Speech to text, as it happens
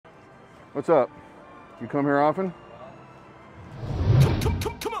What's up? You come here often?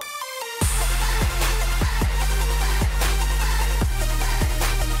 Come on.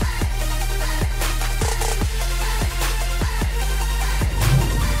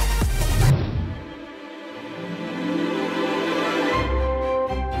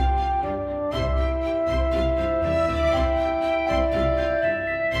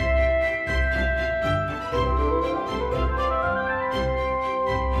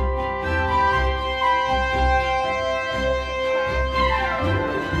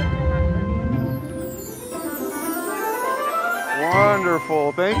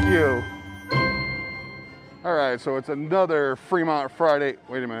 Wonderful, thank you. All right, so it's another Fremont Friday.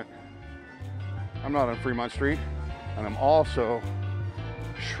 Wait a minute. I'm not on Fremont Street, and I'm also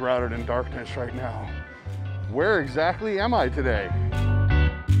shrouded in darkness right now. Where exactly am I today?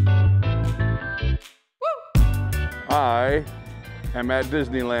 Woo! I am at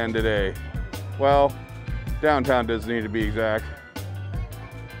Disneyland today. Well, downtown Disney to be exact.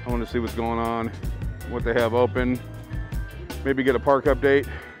 I want to see what's going on, what they have open. Maybe get a park update,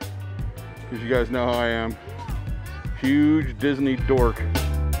 because you guys know how I am. Huge Disney dork.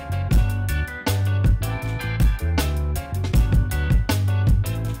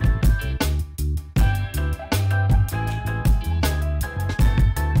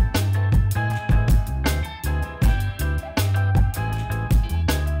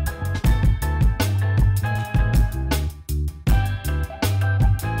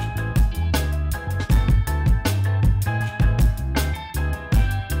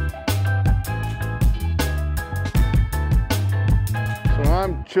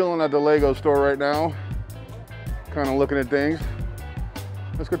 I'm chilling at the Lego store right now, kind of looking at things.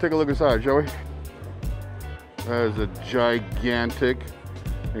 Let's go take a look inside, shall we? That is a gigantic,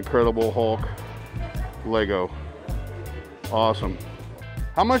 incredible Hulk Lego. Awesome.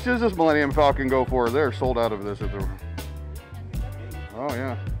 How much does this Millennium Falcon go for? They're sold out of this at the... Oh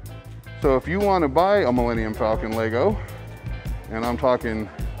yeah. So if you want to buy a Millennium Falcon Lego, and I'm talking,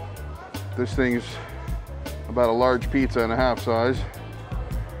 this thing's about a large pizza and a half size.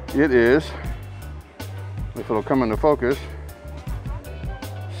 It is, if it'll come into focus,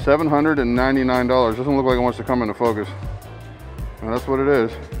 $799. Doesn't look like it wants to come into focus. And that's what it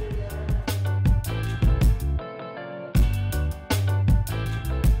is.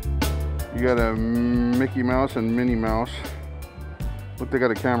 You got a Mickey Mouse and Minnie Mouse. Look, they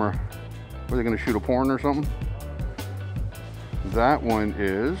got a camera. Are they gonna shoot a porn or something? That one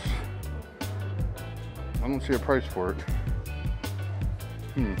is, I don't see a price for it.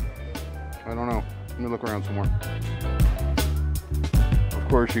 I don't know. Let me look around some more. Of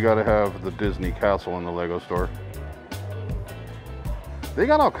course, you gotta have the Disney castle in the Lego store. They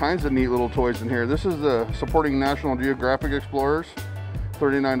got all kinds of neat little toys in here. This is the supporting National Geographic Explorers.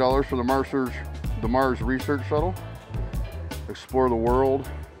 $39 for the Mars Research Shuttle. Explore the world.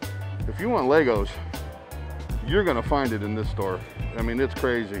 If you want Legos, you're gonna find it in this store. I mean, it's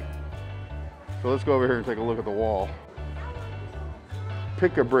crazy. So let's go over here and take a look at the wall.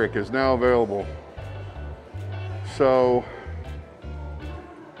 Pick a Brick is now available. So,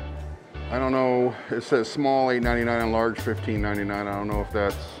 I don't know, it says small $8.99 and large $15.99. I don't know if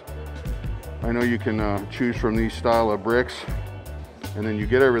that's, I know you can choose from these style of bricks, and then you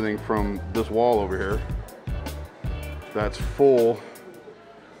get everything from this wall over here that's full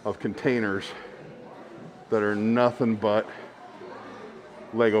of containers that are nothing but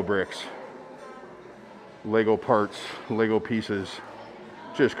Lego bricks, Lego parts, Lego pieces.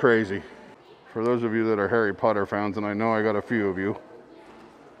 Just crazy. For those of you that are Harry Potter fans, and I know I got a few of you,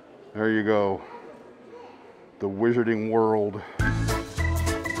 there you go. The Wizarding World.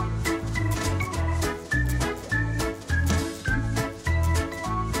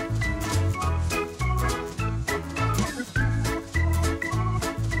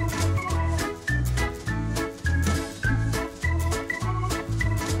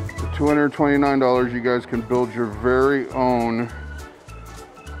 For $229, you guys can build your very own,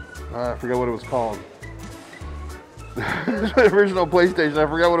 I forgot what it was called. The original PlayStation, I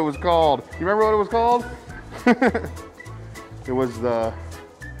forgot what it was called. You remember what it was called? It was the,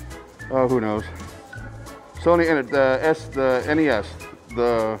 oh, who knows? Sony, the NES,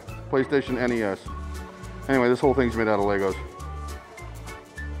 the PlayStation NES. Anyway, this whole thing's made out of Legos.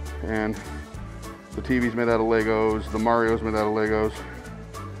 And the TV's made out of Legos, the Mario's made out of Legos.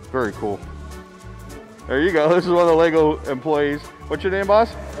 Very cool. There you go, this is one of the Lego employees. What's your name,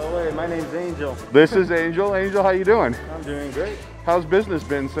 boss? Oh wait, my name's Angel. This is Angel. Angel, how you doing? I'm doing great. How's business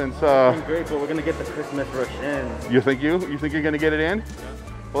been since? Doing great, but we're gonna get the Christmas rush in. You think you're gonna get it in? Yeah.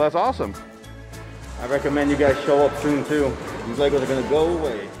 Well, that's awesome. I recommend you guys show up soon too. These Legos are gonna go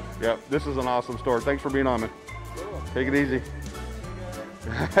away. Yep, this is an awesome store. Thanks for being on, man. Cool. Take it easy.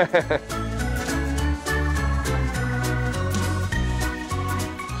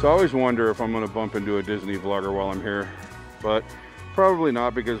 So I always wonder if I'm gonna bump into a Disney vlogger while I'm here, but probably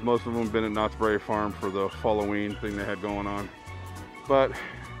not, because most of them have been at Knott's Berry Farm for the Halloween thing they had going on. But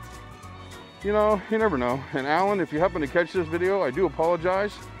you know, you never know. And Alan, if you happen to catch this video, I do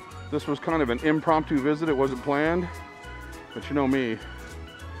apologize. This was kind of an impromptu visit. It wasn't planned, but you know me.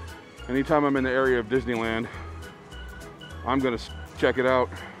 Anytime I'm in the area of Disneyland, I'm gonna check it out,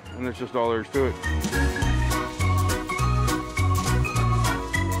 and that's just all there is to it.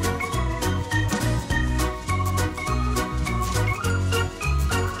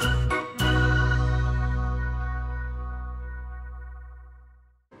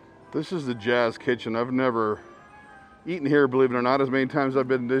 This is the Jazz Kitchen. I've never eaten here, believe it or not, as many times as I've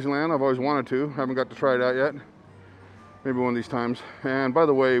been in Disneyland. I've always wanted to. Haven't got to try it out yet. Maybe one of these times. And by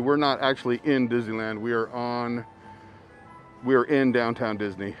the way, we're not actually in Disneyland. We are in downtown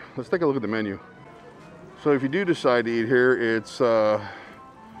Disney. Let's take a look at the menu. So if you do decide to eat here, it's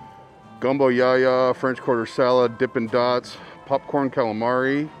gumbo yaya, French quarter salad, Dippin' Dots, popcorn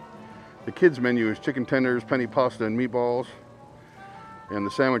calamari. The kids menu is chicken tenders, penny pasta, and meatballs. And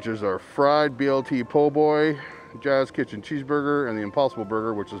the sandwiches are fried BLT po' boy, Jazz Kitchen cheeseburger, and the Impossible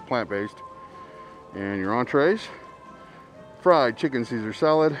Burger, which is plant-based. And your entrees: fried chicken Caesar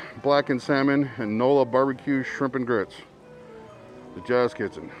salad, blackened salmon, and Nola barbecue shrimp and grits. The Jazz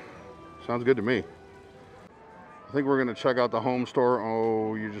Kitchen. Sounds good to me. I think we're gonna check out the home store.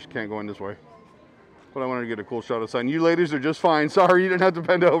 Oh, you just can't go in this way. But I wanted to get a cool shot of the sign. You ladies are just fine. Sorry, you didn't have to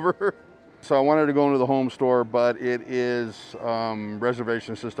bend over. So I wanted to go into the home store, but it is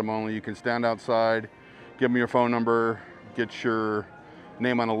reservation system only. You can stand outside, give me your phone number, get your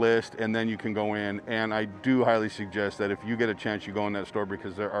name on a list, and then you can go in. And I do highly suggest that if you get a chance, you go in that store,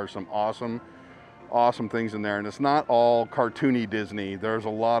 because there are some awesome things in there. And it's not all cartoony Disney. There's a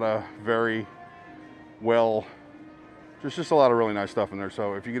lot of very well, there's just a lot of really nice stuff in there.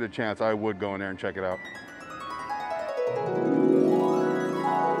 So if you get a chance, I would go in there and check it out.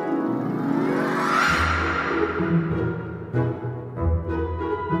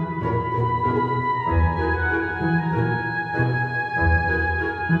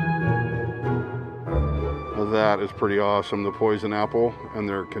 That is pretty awesome. The poison apple and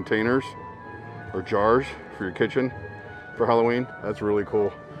their containers or jars for your kitchen for Halloween. That's really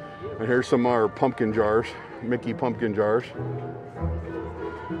cool. And here's some more pumpkin jars, Mickey pumpkin jars.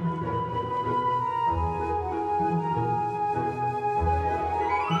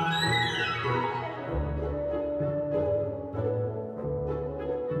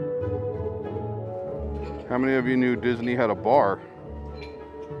 How many of you knew Disney had a bar?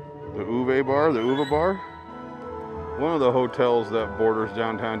 The Uve bar, the Uva bar? One of the hotels that borders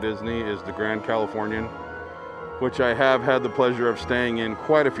downtown Disney is the Grand Californian, which I have had the pleasure of staying in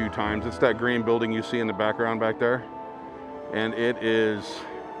quite a few times. It's that green building you see in the background back there. And it is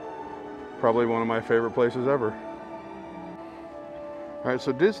probably one of my favorite places ever. All right,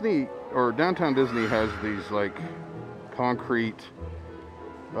 so Disney, or downtown Disney, has these like concrete,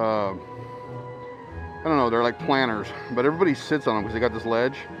 I don't know, they're like planters, but everybody sits on them because they got this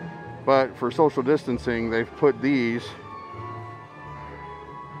ledge. But for social distancing, they've put these.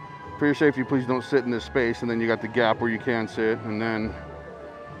 For your safety, please don't sit in this space. And then you got the gap where you can sit. And then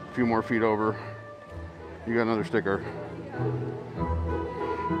a few more feet over, you got another sticker.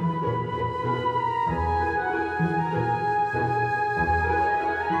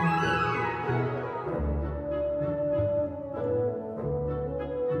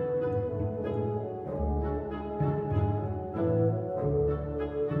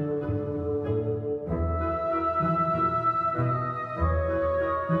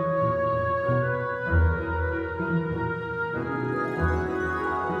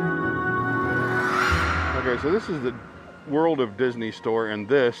 Okay, so this is the World of Disney store, and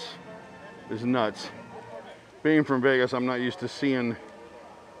this is nuts. Being from Vegas, I'm not used to seeing,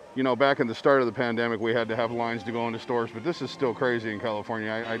 you know, back in the start of the pandemic, we had to have lines to go into stores, but this is still crazy in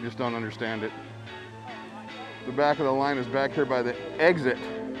California. I just don't understand it. The back of the line is back here by the exit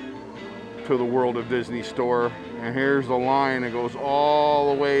to the World of Disney store, and here's the line that goes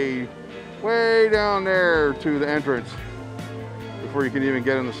all the way down there to the entrance before you can even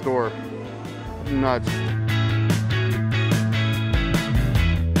get in the store. Nuts.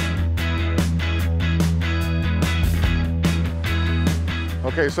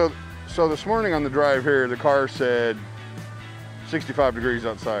 Okay, so this morning on the drive here, the car said 65 degrees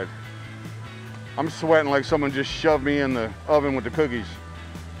outside. I'm sweating like someone just shoved me in the oven with the cookies.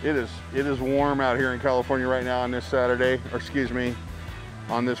 It is warm out here in California right now on this Saturday, or excuse me,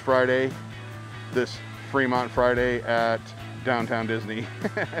 on this Friday, this Fremont Friday at Downtown Disney.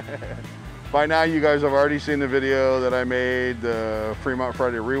 By now you guys have already seen the video that I made, the Fremont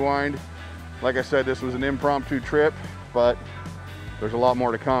Friday Rewind. Like I said, this was an impromptu trip, but there's a lot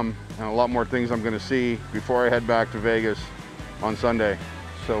more to come and a lot more things I'm gonna see before I head back to Vegas on Sunday.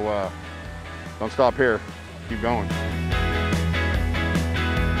 So don't stop here, keep going.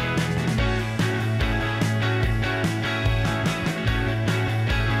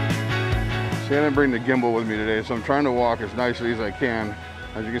 See, I didn't bring the gimbal with me today, so I'm trying to walk as nicely as I can.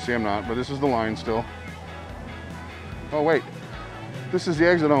 As you can see, I'm not, but this is the line still. Oh wait, this is the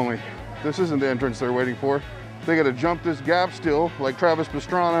exit only. This isn't the entrance they're waiting for. They gotta jump this gap still, like Travis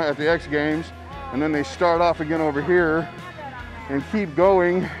Pastrana at the X Games, and then they start off again over here and keep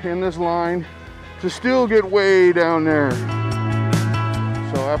going in this line to still get way down there.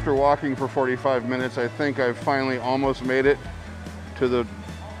 So after walking for 45 minutes, I think I've finally almost made it to the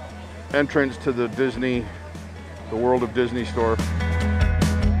entrance to the Disney, the World of Disney store.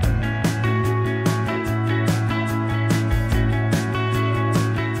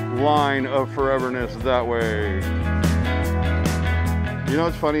 Line of foreverness that way. You know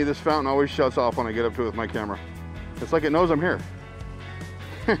what's funny? This fountain always shuts off when I get up to it with my camera. It's like it knows I'm here.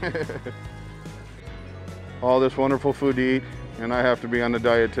 All this wonderful food to eat, and I have to be on the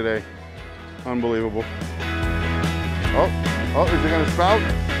diet today. Unbelievable. Oh, is it gonna spout?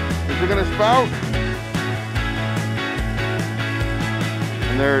 Is it gonna spout?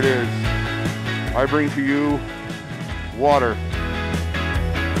 And there it is. I bring to you water.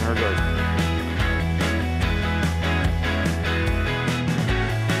 There it goes.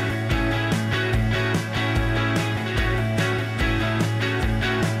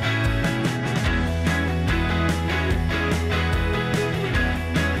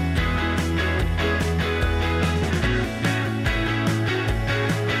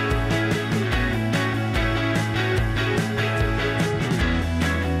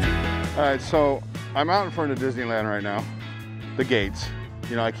 All right, so I'm out in front of Disneyland right now, the gates.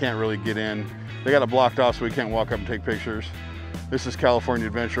 You know, I can't really get in. They got it blocked off so we can't walk up and take pictures. This is California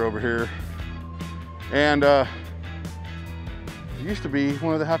Adventure over here. And it used to be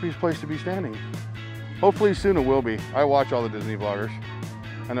one of the happiest places to be standing. Hopefully soon it will be. I watch all the Disney vloggers.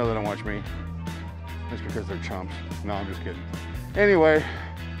 I know they don't watch me. It's because they're chumps. No, I'm just kidding. Anyway,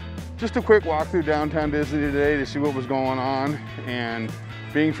 just a quick walk through downtown Disney today to see what was going on. And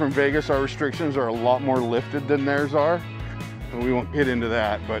being from Vegas, our restrictions are a lot more lifted than theirs are. And we won't get into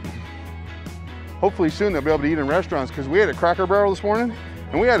that, but hopefully soon they'll be able to eat in restaurants, because we had a Cracker Barrel this morning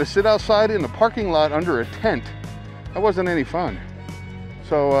and we had to sit outside in the parking lot under a tent. That wasn't any fun.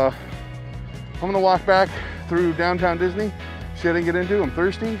 So I'm gonna walk back through downtown Disney, see what I can get into. I'm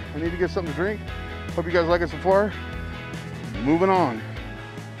thirsty, I need to get something to drink. Hope you guys like it so far. Moving on.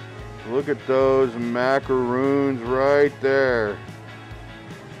 Look at those macaroons right there.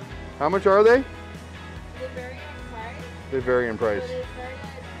 How much are they? They vary in price. So they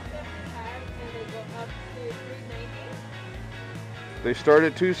start at $275 and they go up to $390. They start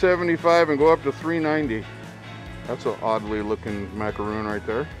at $275 and go up to $390. That's an oddly looking macaroon right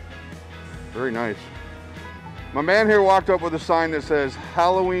there. Very nice. My man here walked up with a sign that says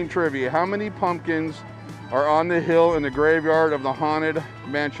Halloween trivia. How many pumpkins are on the hill in the graveyard of the Haunted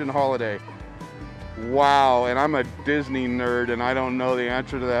Mansion holiday? Wow, and I'm a Disney nerd and I don't know the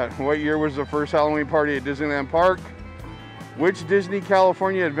answer to that. What year was the first Halloween party at Disneyland Park? Which Disney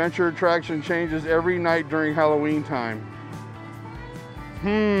California adventure attraction changes every night during Halloween time?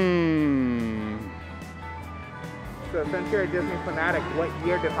 So since you're a Disney fanatic, what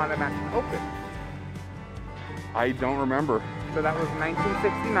year did Haunted Mansion open? I don't remember. So that was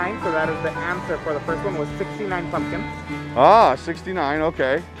 1969, so that is the answer for the first one was 69 pumpkins. Ah, 69,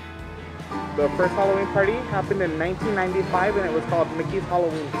 okay. The first Halloween party happened in 1995 and it was called Mickey's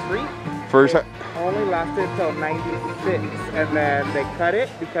Halloween Treat. First, it only lasted till 96 and then they cut it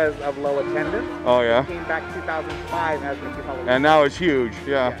because of low attendance. Oh yeah. It came back 2005 as Mickey's Halloween. And now it's huge,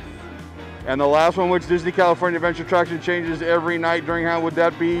 yeah. Yes. And the last one, which Disney California Adventure attraction changes every night during how would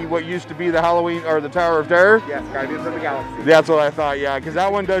that be? What used to be the Halloween or the Tower of Terror? Yes, Guardians of the Galaxy. That's what I thought, yeah, because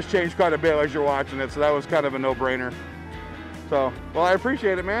that one does change quite a bit as you're watching it, so that was kind of a no-brainer. So, well, I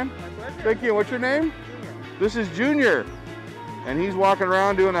appreciate it, man. My pleasure. Thank you. What's your name? Junior. This is Junior, and he's walking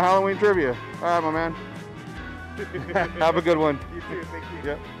around doing the Halloween trivia. All right, my man. Have a good one. You too, thank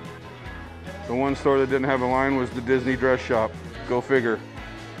you. Yep. The one store that didn't have a line was the Disney dress shop. Go figure.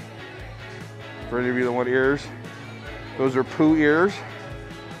 For any of you that want ears, those are Pooh ears.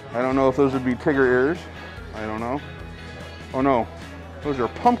 I don't know if those would be Tigger ears. I don't know. Oh no, those are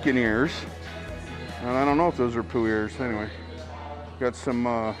pumpkin ears. And I don't know if those are Pooh ears. Anyway, Got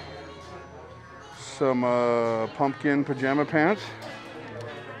some pumpkin pajama pants.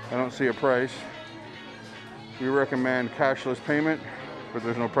 I don't see a price. We recommend cashless payment, but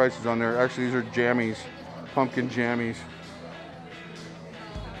there's no prices on there. Actually, these are jammies, pumpkin jammies.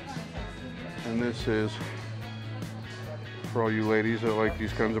 And this is for all you ladies that like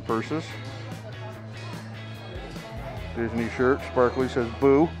these kinds of purses. Disney shirt, sparkly, says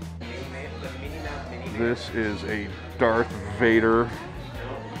boo. This is a Darth Vader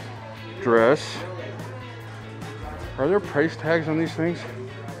dress. Are there price tags on these things?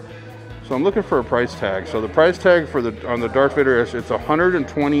 So I'm looking for a price tag. So the price tag for on the Darth Vader dress, it's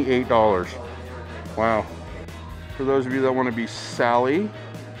 $128. Wow. For those of you that want to be Sally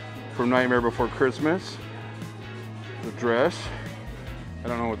from Nightmare Before Christmas, the dress. I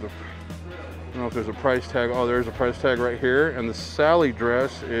don't know if there's a price tag. Oh, there's a price tag right here. And the Sally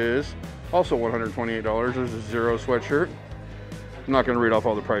dress is also $128. There's a Zero sweatshirt. I'm not going to read off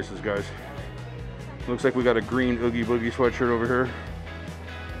all the prices, guys. Looks like we got a green Oogie Boogie sweatshirt over here.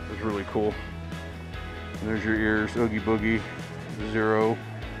 It's really cool. And there's your ears, Oogie Boogie, Zero,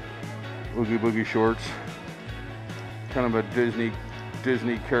 Oogie Boogie shorts. Kind of a Disney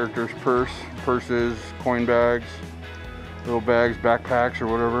characters purses, coin bags, little bags, backpacks or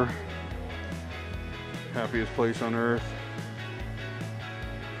whatever. Happiest place on earth.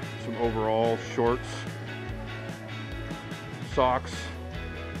 Some overalls, shorts, socks,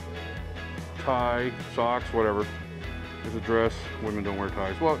 tie, socks, whatever. There's a dress. Women don't wear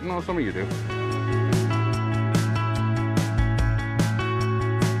ties. Well, no, some of you do.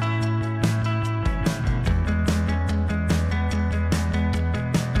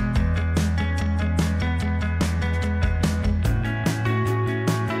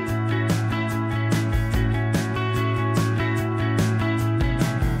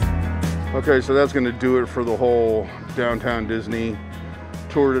 Okay, so that's going to do it for the whole Downtown Disney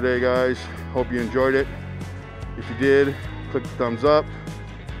tour today, guys. Hope you enjoyed it. If you did, click the thumbs up,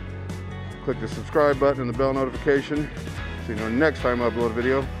 click the subscribe button and the bell notification so you know next time I upload a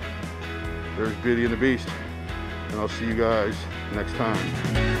video. There's Beauty and the Beast, and I'll see you guys next time.